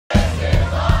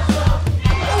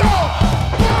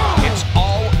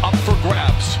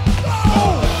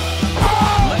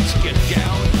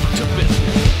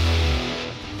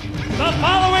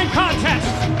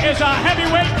is a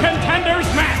heavyweight contenders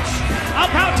match.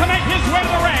 About to make his way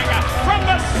to the ring from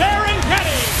the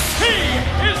Serengeti, he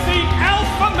is the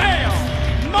alpha male,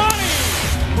 Monty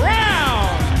Brown.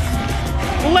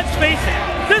 Well, let's face it,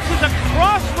 this is a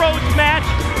crossroads match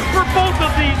for both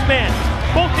of these men.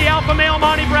 Both the alpha male,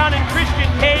 Monty Brown, and Christian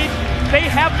Cage, they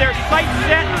have their sights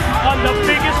set on the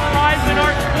biggest prize in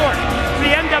our sport,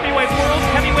 the NWA World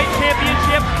Heavyweight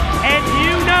Championship, and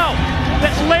you know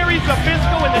that Larry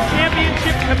Zbyszko and the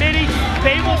championship committee,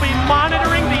 they will be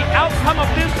monitoring the outcome of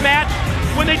this match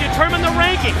when they determine the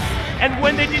rankings and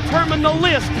when they determine the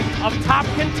list of top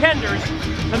contenders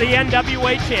for the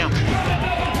NWA champ.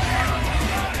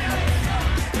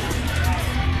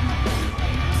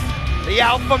 The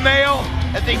alpha male,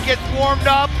 as he gets warmed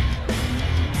up,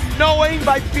 knowing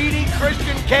by beating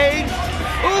Christian Cage,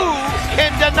 who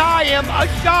can deny him a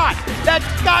shot? That's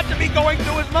got to be going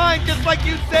through his mind, just like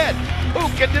you said. Who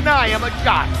can deny him a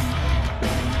shot?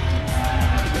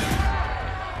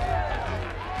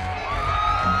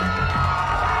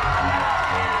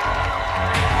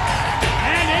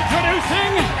 And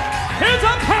introducing his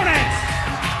opponent,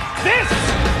 this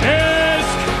is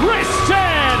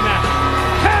Christian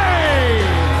Cage.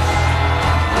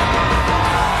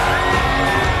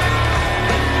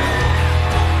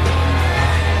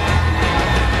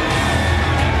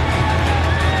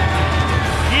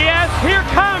 Yes, here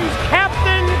comes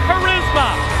Captain Charisma,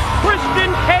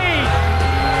 Christian Cage.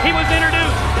 He was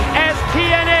introduced as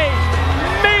TNA's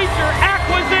major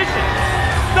acquisition,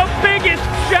 the biggest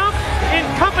jump in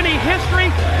company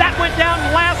history. That went down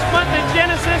last month in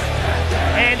Genesis,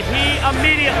 and he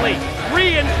immediately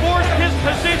reinforced his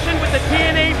position with the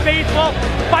TNA faithful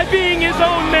by being his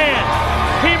own man.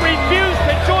 He refused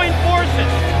to join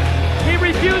forces. He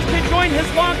refused to join his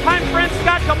longtime friend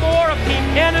Scott D'Amore of Team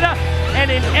Canada, and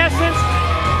in essence,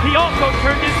 he also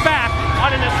turned his back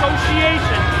on an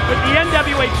association with the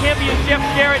NWA champion Jeff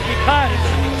Jarrett, because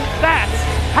that's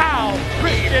how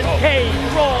Christian Cage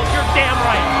rolls. You're damn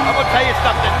right. I'm gonna tell you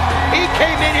something. He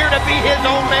came in here to be his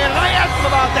own man, and I asked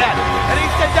him about that. And he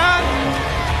said, Don,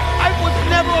 I was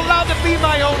never allowed to be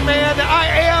my own man. I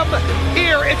am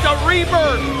here. It's a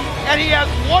rebirth. And he has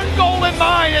one goal in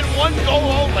mind and one goal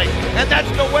only, and that's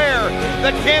to wear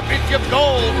the championship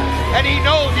gold. And he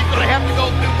knows he's going to have to go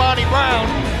through Monty Brown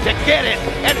to get it.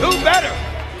 And who better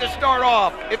to start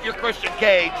off, if you're Christian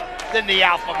Cage, than the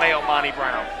alpha male Monty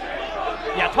Brown?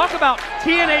 Yeah, talk about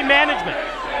TNA management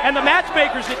and the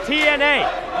matchmakers at TNA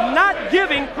not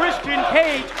giving Christian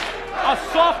Cage a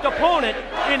soft opponent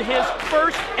in his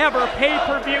first ever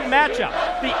pay-per-view matchup.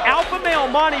 The alpha male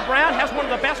Monty Brown has one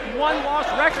of the best one-loss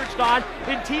records, Don,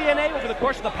 in TNA over the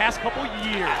course of the past couple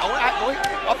years.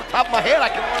 Off the top of my head,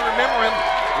 I can only remember him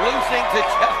losing to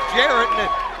Jeff Jarrett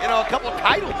and a couple of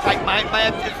title type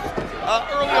matches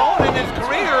early on in his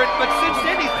career. But since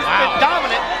then, he's just been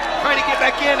dominant, trying to get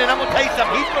back in. And I'm going to tell you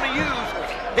something, he's going to use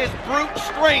his brute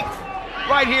strength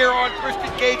right here on Christian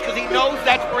Cage, because he knows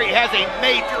that's where he has a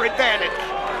major advantage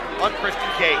on Christian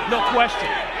Cage. No question.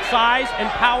 Size and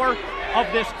power of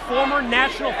this former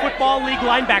National Football League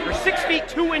linebacker. 6 feet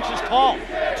 2 inches tall,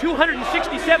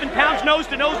 267 pounds nose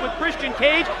to nose with Christian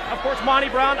Cage. Of course, Monty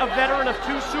Brown, a veteran of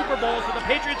 2 Super Bowls with the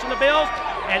Patriots and the Bills,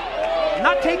 and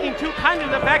not taking too kindly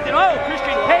to the fact that,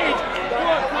 Christian Cage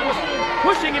was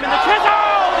pushing him in the chest.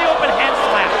 Oh, the open hand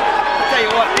slap. Tell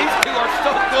you what, these two are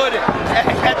so good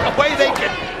at the way they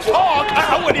can talk.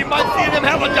 I wouldn't even mind seeing them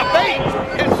have a debate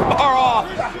and spar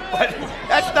off. But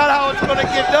that's not how it's going to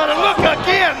get done. And look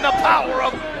again, the power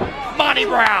of Monty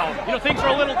Brown. You know, things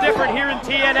are a little different here in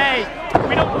TNA.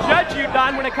 We don't judge you,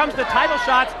 Don, when it comes to title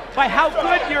shots by how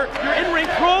good your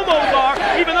in-ring promos are,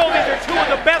 even though these are 2 of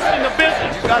the best in the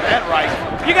business. You got that right.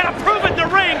 You got to prove it in the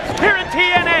ring here in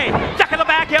TNA. Duck of the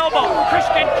back elbow.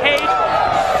 Christian Cage,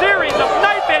 series of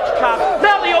knife edge chops.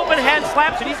 Now the open hand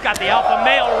slaps, and he's got the alpha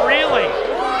male reeling.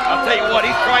 I'll tell you what,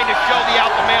 he's trying to show the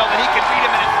alpha male that he can beat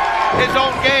him in his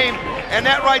own game, and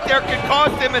that right there can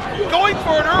cost him. And going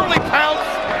for an early pounce,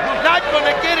 not going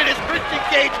to get it as Christian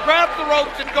Cage grabs the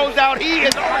ropes and goes out. He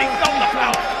has already felt the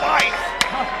pounce twice,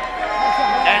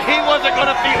 and he wasn't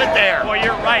going to feel it there. Boy,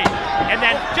 you're right. And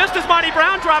then just as Monty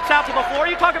Brown drops out to the floor,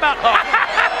 you talk about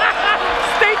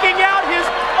staking out his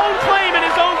own claim and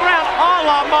his own ground, a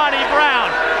la Monty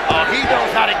Brown. He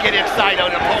knows how to get inside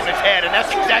an opponent's head, and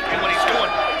that's exactly what he's doing.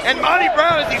 And Monty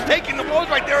Brown, as he's taking the blows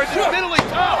right there, is just mentally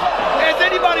tough as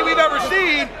anybody we've ever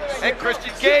seen. And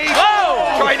Christian Cage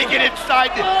trying to get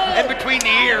inside and between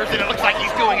the ears, and it looks like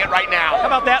he's doing it right now.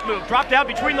 How about that move? Dropped down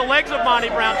between the legs of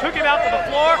Monty Brown, took him out to the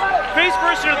floor, face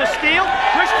first into the steel.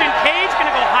 Christian Cage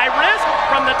gonna go high risk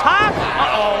from the top.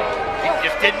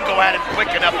 just didn't go at him quick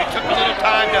enough. He took a little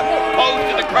time to pose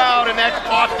to the crowd, and that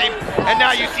cost him. And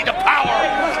now you see the power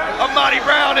of Monty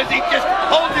Brown as he just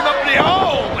holds him up in the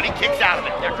but he kicks out of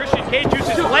it. Now Christian Cage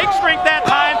uses his leg strength that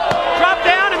time. Drop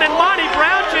down, and then Monty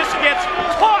Brown just gets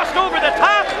tossed over the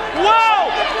top. Whoa!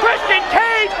 Christian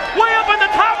Cage way up on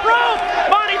the top rope.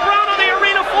 Monty Brown on the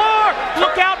arena floor.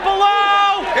 Look out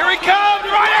below. Here he comes,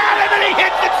 right at him, and he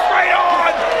hits it straight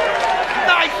on.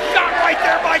 Nice shot right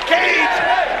there by Cage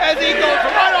as he goes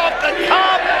right off the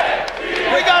top.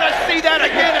 We gotta see that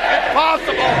again if it's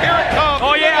possible. Here it comes.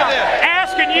 Oh yeah.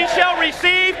 Ask and ye shall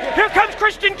receive. Here comes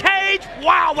Christian Cage.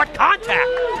 Wow, what contact.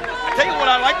 I tell you what,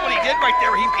 I like what he did right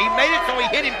there. He made it so he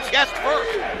hit him chest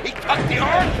first. He tucked the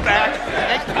arms back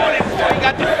and caught him so he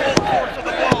got the full force of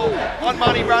the blow on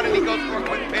Monty Brown, and he goes for a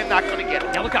quick pin, not gonna get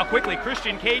it. Now look how quickly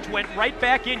Christian Cage went right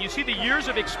back in. You see the years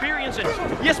of experience, and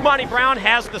yes, Monty Brown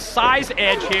has the size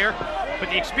edge here, but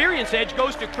the experience edge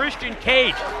goes to Christian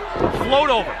Cage. Float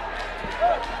over.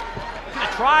 He's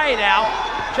gonna try now.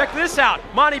 Check this out.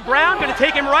 Monty Brown gonna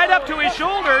take him right up to his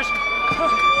shoulders.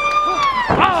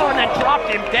 Oh, and then dropped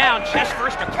him down chest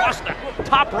first across the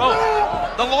top rope.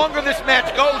 The longer this match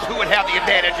goes, who would have the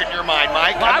advantage in your mind,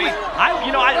 Mike? Well,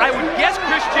 I would guess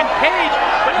Christian Cage,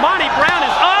 but Monty Brown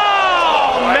is,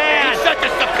 oh man! He's such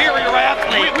a superior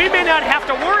athlete. We may not have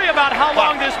to worry about how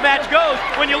long this match goes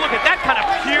when you look at that kind of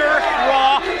pure,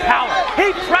 raw power.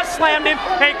 He press slammed him,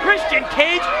 and Christian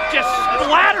Cage just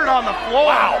splattered on the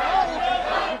floor. Wow.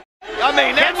 I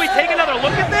mean, can we take another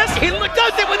look at this? He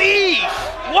does it with ease.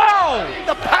 Whoa!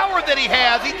 The power that he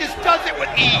has, he just does it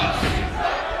with ease.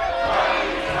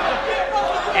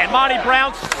 And Monty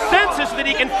Brown senses that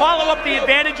he can follow up the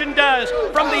advantage and does.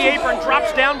 From the apron,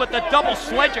 drops down with the double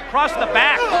sledge across the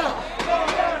back.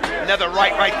 Another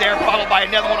right there, followed by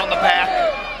another one on the back.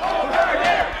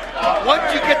 Once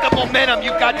you get the momentum,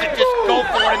 you've got to just go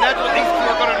for it, and that's what these two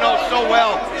are going to know so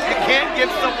well. You can't give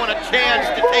someone a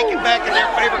chance to take it back in their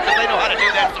favor because they know how to do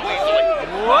that so easily.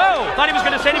 Whoa! Thought he was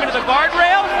going to send him into the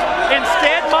guardrail.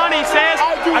 Instead, Monty says,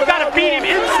 I've got to beat him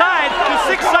inside the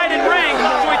six-sided ring.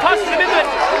 So he tosses him into it.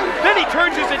 Then he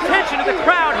turns his attention to the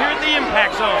crowd here at the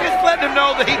Impact Zone. Just letting him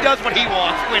know that he does what he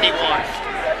wants when he wants.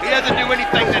 He doesn't do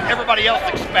anything that everybody else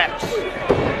expects.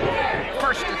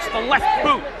 First, it's the left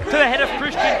boot to the head of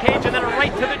Christian Cage, and then a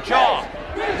right to the jaw.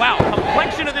 Wow,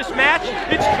 complexion of this match,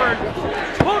 it's turned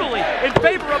totally in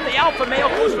favor of the alpha male.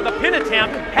 Goes for the pin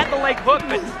attempt, had the leg hooked,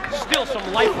 but still some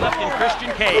life left in Christian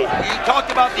Cage. He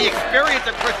talked about the experience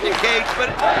of Christian Cage,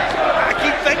 but I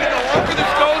keep thinking the longer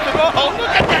this goes, oh,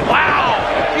 look at that. Wow!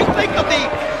 You think of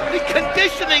the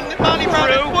conditioning that Monty Brown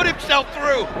has put himself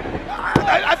through.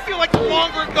 I feel like the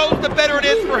longer it goes, the better it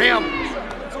is for him.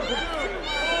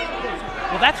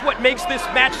 Well, that's what makes this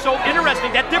match so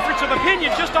interesting, that difference of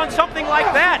opinion just on something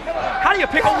like that. How do you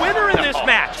pick a winner in this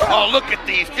match? Oh, look at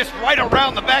these, just right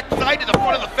around the back side to the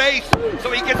front of the face,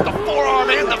 so he gets the forearm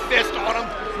and the fist on him.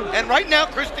 And right now,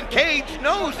 Christian Cage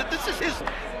knows that this is his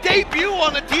debut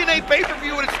on the TNA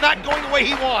pay-per-view, and it's not going the way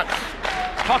he wants.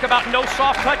 Talk about no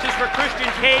soft touches for Christian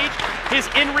Cage. His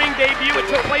in-ring debut, it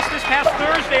took place this past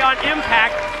Thursday on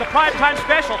Impact, the primetime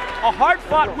special. A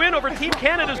hard-fought win over Team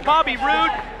Canada's Bobby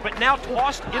Roode, but now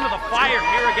tossed into the fire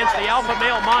here against the alpha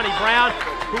male Monty Brown,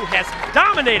 who has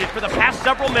dominated for the past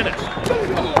several minutes.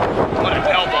 What an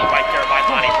elbow right there by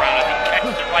Monty Brown as he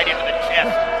catches it right into the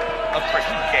chest of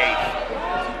Christian Cage.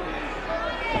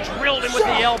 Drilled him with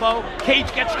the elbow.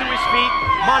 Cage gets to his feet.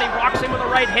 Monty rocks him with a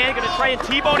right hand, going to try and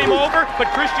T-bone him over, but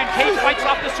Christian Cage fights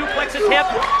off the suplex attempt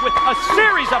with a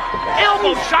series of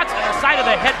elbow shots to the side of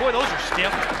the head. Boy, those are stiff.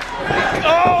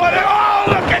 Oh,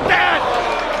 look at that!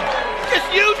 Just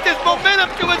used his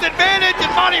momentum to his advantage, and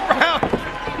Monty Brown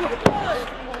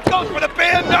goes for the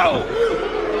pin. No!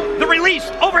 The release,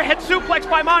 overhead suplex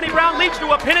by Monty Brown leads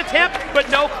to a pin attempt, but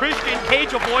no, Christian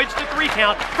Cage avoids the 3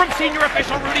 count from senior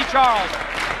official Rudy Charles.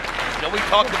 You know, we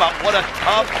talked about what a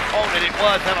tough opponent it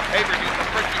was on a pay-per-view for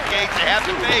Christian Cage to have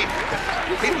to face.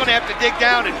 He's going to have to dig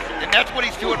down, and that's what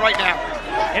he's doing right now.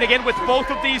 And again, with both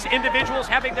of these individuals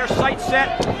having their sights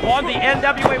set on the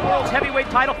NWA World Heavyweight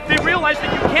title, they realize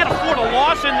that you can't afford a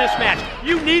loss in this match.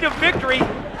 You need a victory.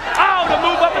 Oh, to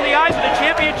move up in the eyes of the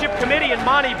championship committee, and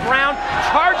Monty Brown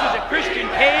charges at Christian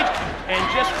Cage and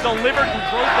just delivered and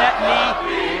drove that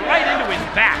knee right into his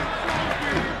back.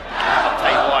 I'll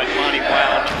tell you what, Monty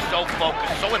Brown is so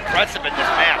focused, so impressive in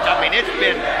this match. I mean, it's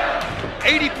been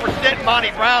 80% Monty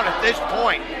Brown at this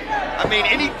point. I mean,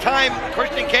 anytime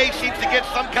Christian Cage seems to get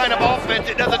some kind of offense,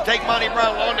 it doesn't take Monty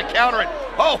Brown long to counter it.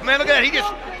 Oh, man, look at that. He just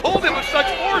pulled it with such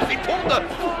force. He pulled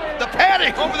the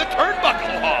padding over the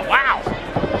turnbuckle off. Wow.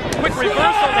 Quick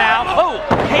reversal now. Oh,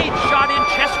 Cage shot in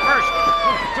chest first.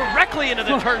 Directly into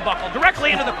into the turnbuckle,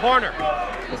 directly into the corner.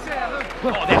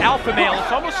 Oh, the alpha male,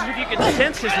 it's almost as if you can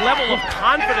sense his level of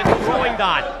confidence growing,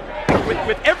 Don.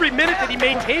 With every minute that he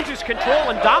maintains his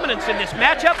control and dominance in this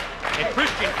matchup, and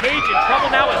Christian Cage in trouble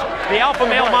now as the alpha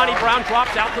male Monty Brown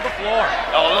drops out to the floor.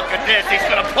 Oh, look at this. He's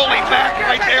going to pull him back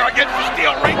right there against the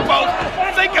steel ring post.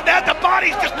 Think of that. The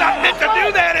body's just not meant to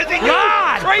do that, is he?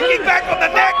 Breaking back on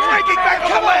the neck, breaking back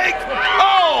on the legs.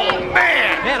 Oh,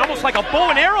 man. Man, almost like a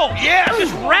bow and arrow. Yes.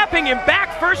 Just wrapping him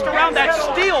back first around that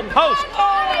steel post.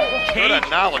 Good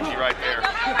analogy right there.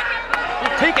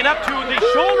 Taken up to the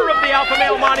shoulder of the alpha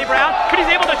male Monty Brown, but he's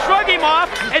able to shrug him off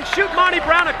and shoot Monty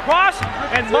Brown across,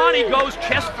 and Monty goes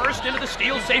chest first into the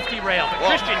steel safety rail. But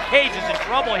Christian Cage is in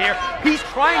trouble here. He's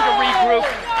trying to regroup.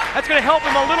 That's going to help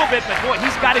him a little bit, but boy,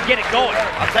 he's got to get it going.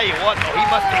 I'll tell you what, though, he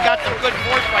got some good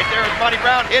force right there as Monty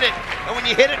Brown hit it, and when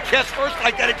you hit it chest first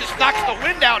like that, it just knocks the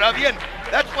wind out of you, and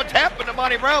that's what's happened to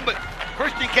Monty Brown. But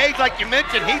Christian Cage, like you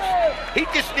mentioned, he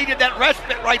just needed that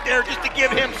respite right there just to give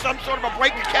him some sort of a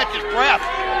break to catch his breath.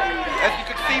 As you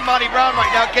can see Monty Brown right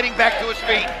now getting back to his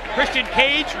feet. Christian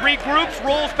Cage regroups,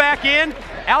 rolls back in.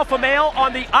 Alpha male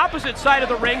on the opposite side of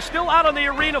the ring, still out on the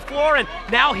arena floor, and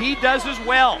now he does as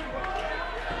well.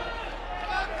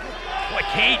 Boy,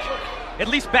 Cage at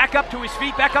least back up to his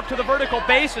feet, back up to the vertical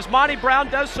base as Monty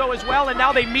Brown does so as well, and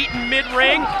now they meet in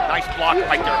mid-ring. Nice block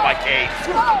right there by Cage.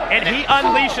 And he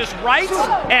unleashes rights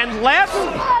and lefts.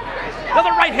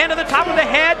 Another right hand to the top of the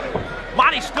head.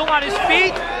 Monty's still on his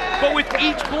feet, but with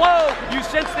each blow, you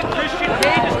sense that Christian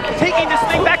Cage is taking this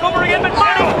thing back over again, but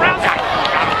Monty Brown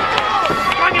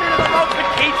sprung into the ropes, but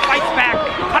Cage fights back.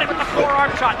 Caught him with the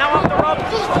forearm shot, now off the ropes.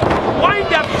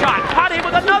 Wind-up shot, caught him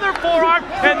with another forearm,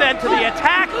 and then to the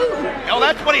attack. No,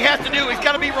 that's what he has to do. He's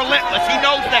got to be relentless. He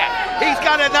knows that. He's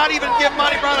got to not even give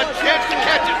Monty Brown a chance to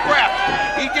catch his breath.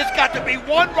 He just got to be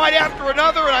one right after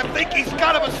another, and I think he's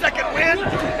got him a second win.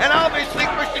 And obviously,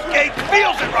 Christian Cage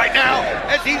feels it right now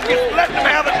as he's just letting him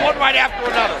have it one right after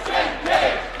another.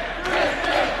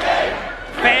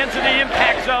 Fans in the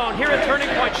Impact Zone here at Turning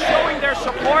Point showing their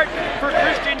support for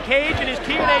Christian Cage and his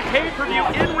TNA pay-per-view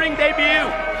in-ring debut.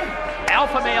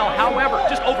 Alpha male, however,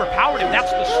 just overpowered him.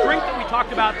 That's the strength that we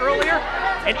talked about earlier.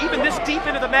 And even this deep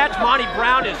into the match, Monty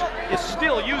Brown is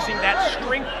still using that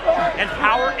strength and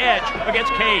power edge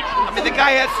against Cage. I mean, the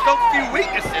guy has so few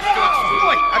weaknesses to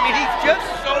exploit. I mean, he's just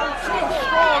so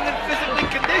strong and physically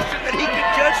conditioned that he can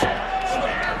just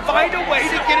find a way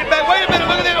to get it back. Wait a minute,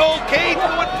 look at that old Cage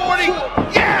going 40.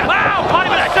 Yeah! Wow,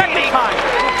 caught him a second time.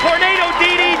 Tornado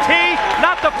DDT,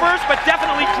 not the first, but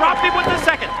definitely dropped him with the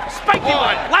second. Spiked him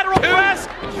with lateral press.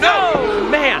 No,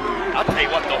 man. I'll tell you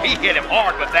what, though, he hit him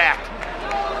hard with that.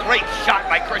 Great shot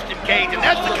by Christian Cage, and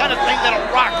that's the kind of thing that'll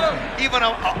rock even a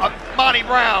Monty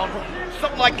Brown.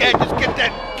 Something like that, just get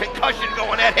that concussion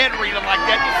going, that head reeling like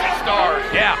that, you see stars.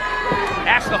 Yeah.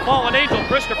 Ask the fallen angel,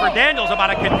 Christopher Daniels,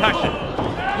 about a concussion.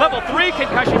 Level 3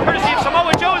 concussion, courtesy of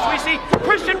Samoa Joe, as we see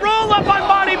Christian roll up on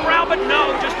Monty Brown, but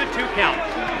no, just a 2 count.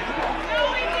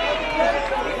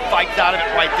 Fights out of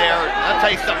it right there. I'll tell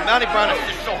you something, Monty Brown is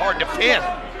just so hard to pin.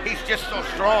 He's just so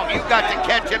strong. You've got to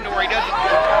catch him to where he doesn't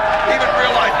even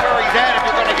realize where he's at if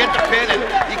you're going to get the pin. And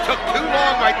he took too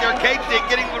long right there. Cage did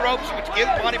getting the ropes, which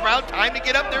gives Monty Brown time to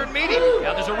get up there and meet him.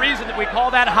 Yeah, there's a reason that we call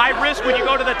that high risk when you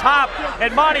go to the top.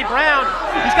 And Monty Brown,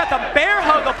 he's got the bear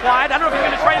hug applied. I don't know if he's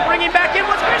going to try and bring him back in.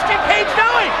 What's Christian Cage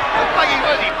doing? Looks like he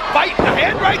was biting the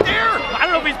head right there. I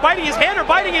don't know if he's biting his head or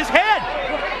biting his head.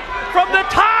 From the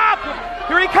top,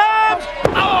 here he comes.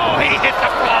 Oh, he hit the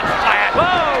frog splash.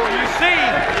 Whoa, you see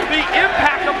the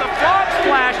impact of the frog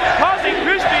splash causing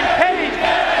Christian Cage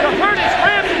to hurt his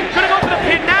ribs. Gonna go for the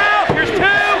pin now. Here's 2.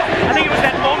 I think it was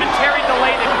that momentary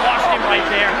delay that lost him right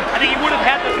there. I think he would have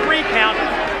had the 3 count.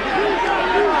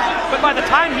 But by the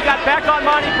time he got back on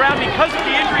Monty Brown, because of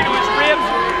the injury to his ribs,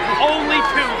 only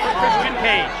 2 for Christian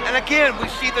Cage. And again, we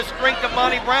see the strength of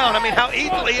Monty Brown. I mean, how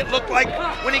easily it looked like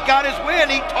when he got his win,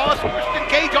 he tossed Christian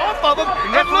Cage off of him.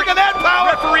 And look at that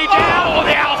power. Referee down. Oh,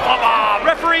 the alpha bomb.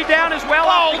 Referee down as well.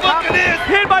 Oh, look at this.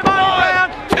 Pinned by Monty Brown.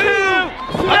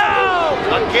 2. No.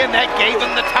 Again, that gave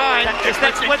him the time. Just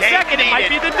that split second. It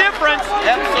might be the difference.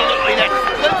 Absolutely, that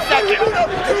split second.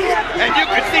 And you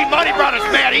can see Monty Brown is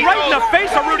mad. He right in the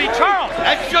face of Rudy Charles.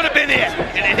 That should have been it.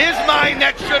 And in his mind,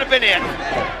 that should have been it.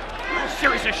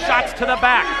 Series of shots to the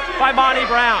back by Monty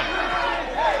Brown.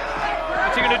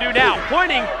 What's he going to do now?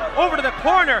 Pointing over to the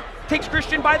corner, takes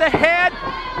Christian by the head.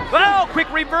 Well, quick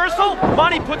reversal.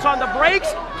 Monty puts on the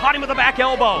brakes, caught him with a back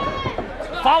elbow.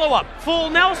 Follow up, full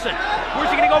Nelson.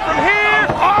 Where's he going to go from here?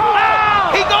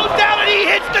 Oh! He goes down and he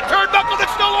hits the turnbuckle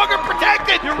that's no longer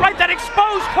protected. You're right, that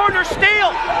exposed corner steel.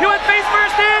 He went face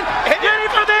first in. Ready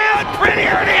for this? Pretty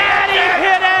early. And he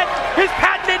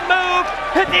move.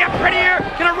 Hit the up pretty here.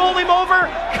 Gonna roll him over.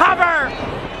 Cover.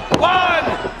 1,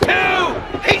 2.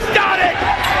 He's done it.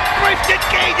 Christian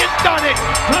Cage has done it.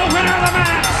 The winner of the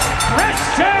match,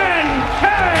 Christian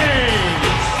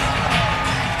Cage.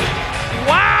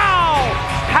 Wow!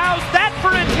 How's that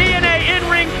for a TNA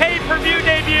in-ring pay-per-view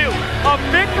debut? A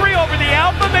victory over the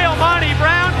Alpha Male Monty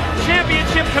Brown.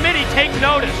 Championship Committee takes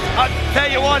notice. I'll tell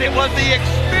you what, it was the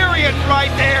experience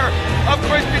right there of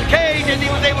Christian Cage, and he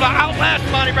was able to outlast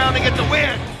Monty Brown to get the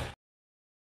win.